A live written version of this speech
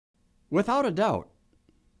Without a doubt,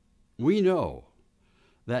 we know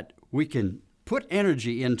that we can put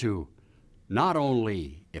energy into not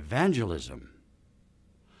only evangelism,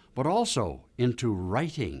 but also into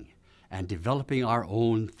writing and developing our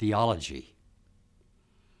own theology.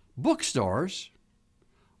 Bookstores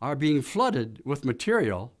are being flooded with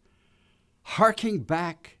material harking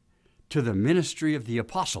back to the ministry of the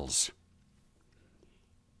apostles.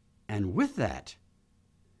 And with that,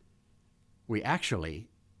 we actually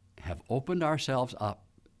have opened ourselves up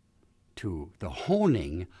to the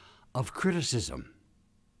honing of criticism,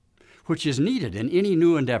 which is needed in any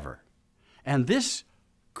new endeavor. And this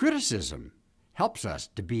criticism helps us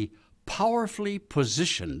to be powerfully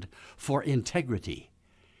positioned for integrity.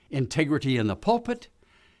 Integrity in the pulpit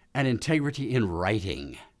and integrity in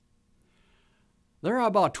writing. There are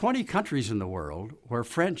about 20 countries in the world where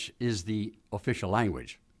French is the official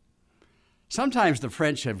language. Sometimes the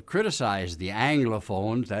French have criticized the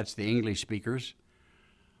Anglophones, that's the English speakers,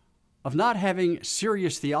 of not having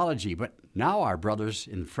serious theology, but now our brothers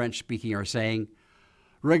in French speaking are saying,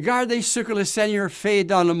 Regardez ce que le Seigneur fait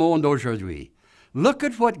dans le monde aujourd'hui. Look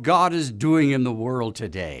at what God is doing in the world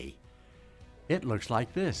today. It looks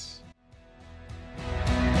like this.